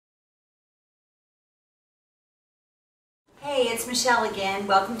Hey, it's Michelle again.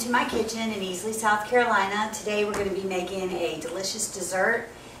 Welcome to my kitchen in Easley, South Carolina. Today we're going to be making a delicious dessert.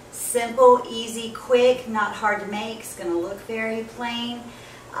 Simple, easy, quick, not hard to make. It's going to look very plain.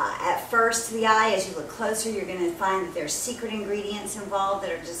 At first to the eye, as you look closer, you're going to find that there's secret ingredients involved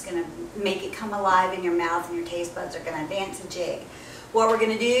that are just going to make it come alive in your mouth, and your taste buds are going to dance a jig. What we're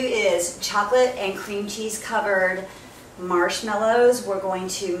going to do is chocolate and cream cheese covered marshmallows. We're going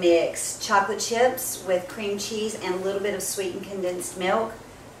to mix chocolate chips with cream cheese and a little bit of sweetened condensed milk.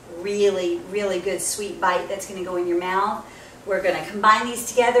 Really, really good sweet bite that's going to go in your mouth. We're going to combine these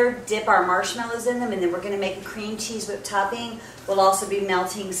together, dip our marshmallows in them, and then we're going to make a cream cheese whipped topping. We'll also be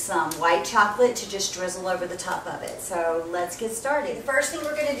melting some white chocolate to just drizzle over the top of it. So let's get started. The first thing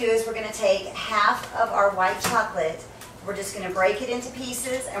we're going to do is we're going to take half of our white chocolate. We're just going to break it into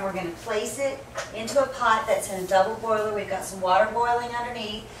pieces, and we're going to place it into a pot that's in a double boiler. We've got some water boiling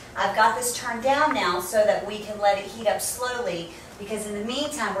underneath. I've got this turned down now so that we can let it heat up slowly, because in the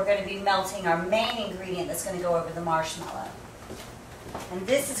meantime we're going to be melting our main ingredient that's going to go over the marshmallow. And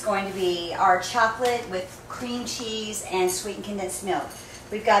this is going to be our chocolate with cream cheese and sweetened condensed milk.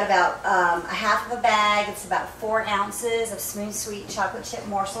 We've got about a half of a bag. It's about 4 ounces of smooth sweet chocolate chip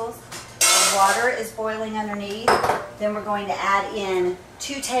morsels. The water is boiling underneath. Then we're going to add in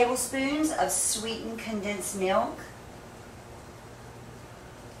 2 tablespoons of sweetened condensed milk.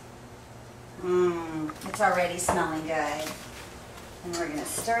 It's already smelling good. And we're going to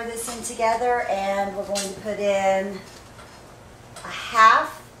stir this in together, and we're going to put in a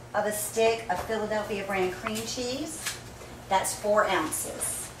half of a stick of Philadelphia brand cream cheese. That's 4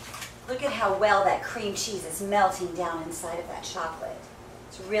 ounces. Look at how well that cream cheese is melting down inside of that chocolate.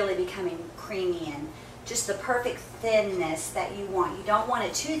 It's really becoming creamy and just the perfect thinness that you want. You don't want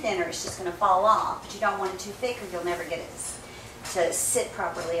it too thin or it's just going to fall off, but you don't want it too thick or you'll never get it to sit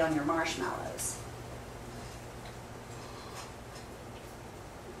properly on your marshmallows.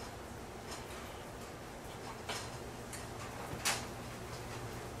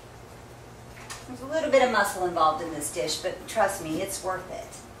 There's a little bit of muscle involved in this dish, but trust me, it's worth it.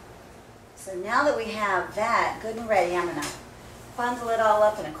 So now that we have that good and ready, I'm going to bundle it all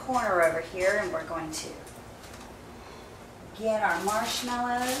up in a corner over here, and we're going to get our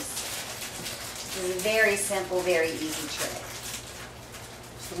marshmallows. This is a very simple, very easy trick.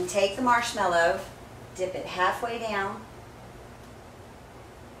 Just going to take the marshmallow, dip it halfway down,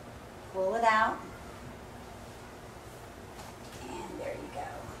 pull it out, and there you go.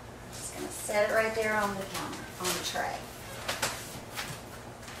 Just going to set it right there on the counter, on the tray.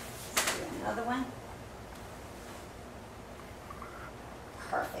 Let's do another one.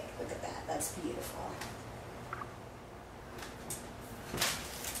 Perfect. Look at that. That's beautiful.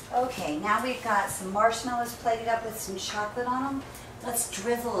 Okay, now we've got some marshmallows plated up with some chocolate on them. Let's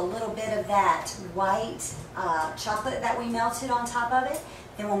drizzle a little bit of that white chocolate that we melted on top of it.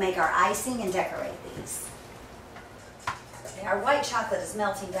 Then we'll make our icing and decorate these. Okay, our white chocolate is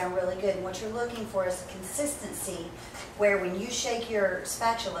melting down really good, and what you're looking for is a consistency where when you shake your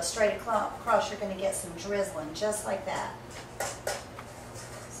spatula straight across, you're going to get some drizzling, just like that.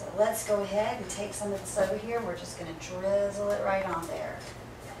 So let's go ahead and take some of this over here. We're just going to drizzle it right on there.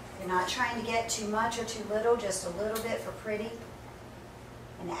 You're not trying to get too much or too little, just a little bit for pretty.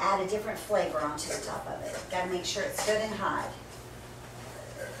 And add a different flavor onto the top of it. Got to make sure it's good and hot.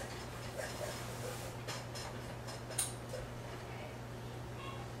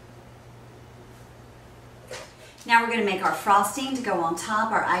 Now we're going to make our frosting to go on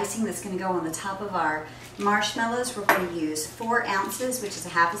top, our icing that's going to go on the top of our marshmallows. We're going to use 4 ounces, which is a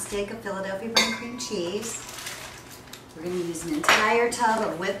half a stick of Philadelphia brand cream cheese. We're going to use an entire tub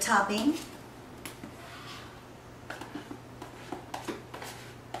of whipped topping.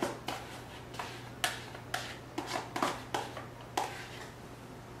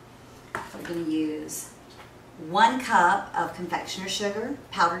 We're going to use 1 cup of confectioner's sugar,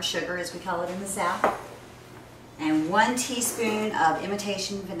 powdered sugar as we call it in the South, and 1 teaspoon of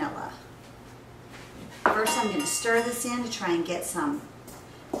imitation vanilla. First I'm going to stir this in to try and get some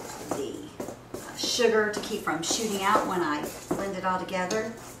of the sugar to keep from shooting out when I blend it all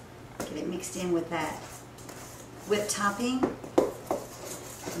together. Get it mixed in with that whipped topping.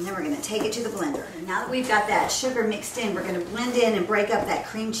 And then we're going to take it to the blender. And now that we've got that sugar mixed in, we're going to blend in and break up that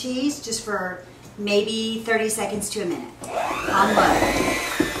cream cheese just for maybe 30 seconds to a minute on low.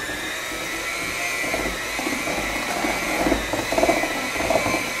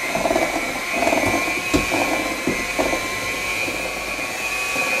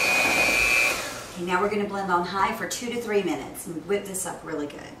 Now we're going to blend on high for 2 to 3 minutes and whip this up really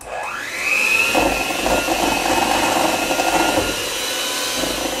good.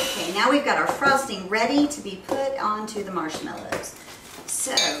 Okay, Okay, now we've got our frosting ready to be put onto the marshmallows.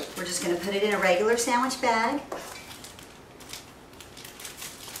 So we're just going to put it in a regular sandwich bag.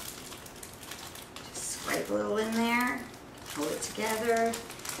 Just scrape a little in there, pull it together,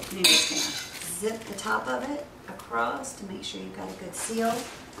 and you're just going to zip the top of it across to make sure you've got a good seal.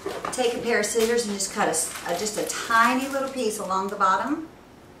 Take a pair of scissors and just cut just a tiny little piece along the bottom.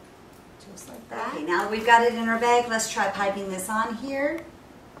 Just like that. Okay, now that we've got it in our bag, let's try piping this on here.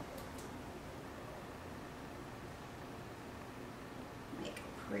 Make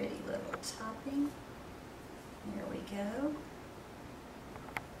a pretty little topping. There we go.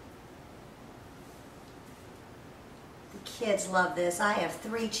 The kids love this. I have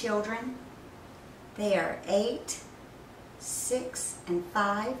 3 children. They are 8, 6, and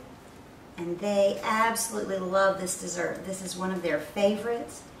 5, and they absolutely love this dessert. This is one of their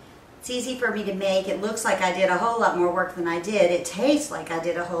favorites. It's easy for me to make. It looks like I did a whole lot more work than I did. It tastes like I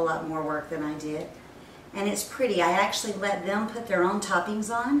did a whole lot more work than I did. And it's pretty. I actually let them put their own toppings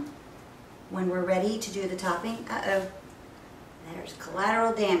on when we're ready to do the topping. Uh-oh. There's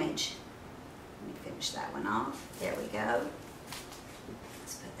collateral damage. Let me finish that one off. There we go.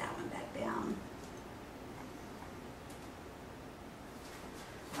 Let's put that one back down.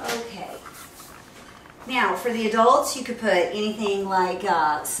 Okay. Now, for the adults, you could put anything like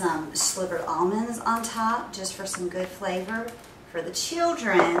some slivered almonds on top, just for some good flavor. For the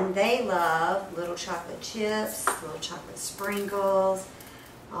children, they love little chocolate chips, little chocolate sprinkles.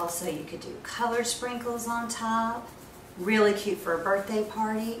 Also, you could do colored sprinkles on top. Really cute for a birthday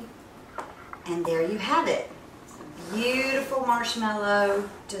party. And there you have it. A beautiful marshmallow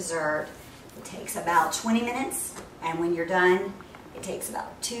dessert. It takes about 20 minutes, and when you're done, it takes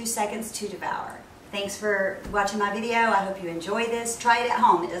about 2 seconds to devour. Thanks for watching my video. I hope you enjoy this. Try it at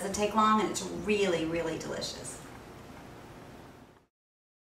home. It doesn't take long, and it's really, really delicious.